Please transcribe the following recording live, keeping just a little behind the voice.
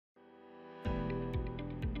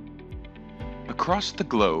Across the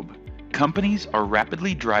globe, companies are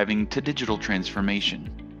rapidly driving to digital transformation.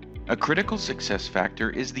 A critical success factor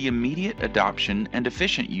is the immediate adoption and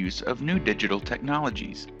efficient use of new digital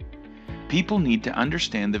technologies. People need to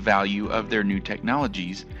understand the value of their new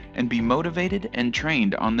technologies and be motivated and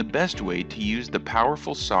trained on the best way to use the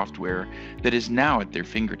powerful software that is now at their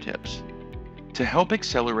fingertips. To help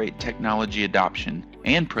accelerate technology adoption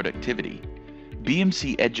and productivity,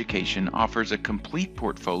 BMC Education offers a complete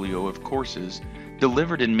portfolio of courses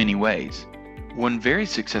delivered in many ways. One very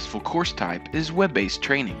successful course type is web-based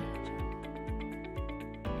training.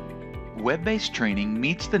 Web-based training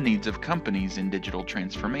meets the needs of companies in digital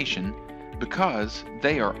transformation because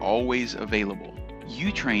they are always available.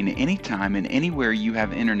 You train anytime and anywhere you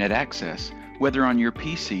have internet access, whether on your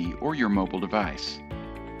PC or your mobile device.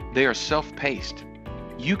 They are self-paced.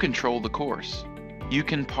 You control the course. You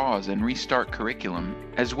can pause and restart curriculum,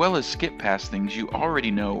 as well as skip past things you already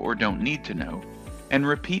know or don't need to know, and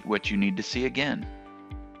repeat what you need to see again.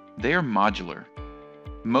 They are modular.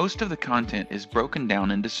 Most of the content is broken down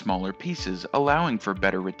into smaller pieces, allowing for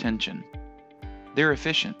better retention. They're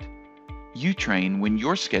efficient. You train when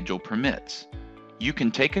your schedule permits. You can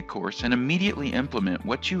take a course and immediately implement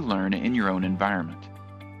what you learn in your own environment.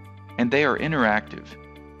 And they are interactive.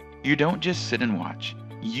 You don't just sit and watch.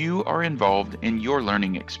 You are involved in your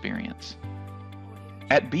learning experience.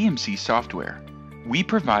 At BMC Software, we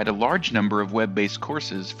provide a large number of web-based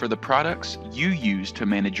courses for the products you use to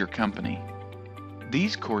manage your company.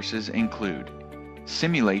 These courses include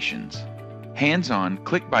simulations, hands-on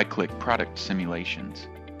click-by-click product simulations,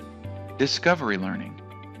 discovery learning,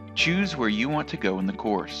 choose where you want to go in the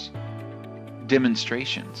course,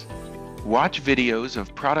 demonstrations, watch videos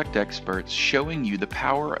of product experts showing you the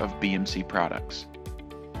power of BMC products,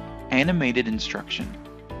 animated instruction,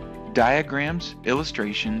 diagrams,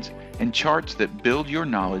 illustrations, and charts that build your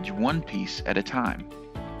knowledge one piece at a time,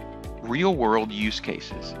 real-world use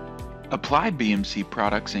cases. Apply BMC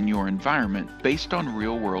products in your environment based on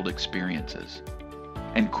real-world experiences,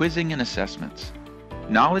 and quizzing and assessments,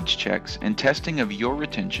 knowledge checks and testing of your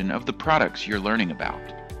retention of the products you're learning about.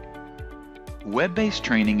 Web-based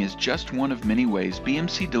training is just one of many ways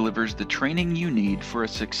BMC delivers the training you need for a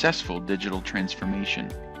successful digital transformation.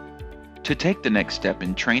 To take the next step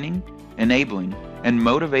in training, enabling, and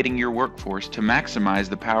motivating your workforce to maximize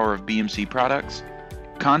the power of BMC products,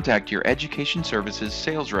 contact your Education Services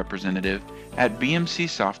sales representative at BMC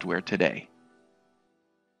Software today.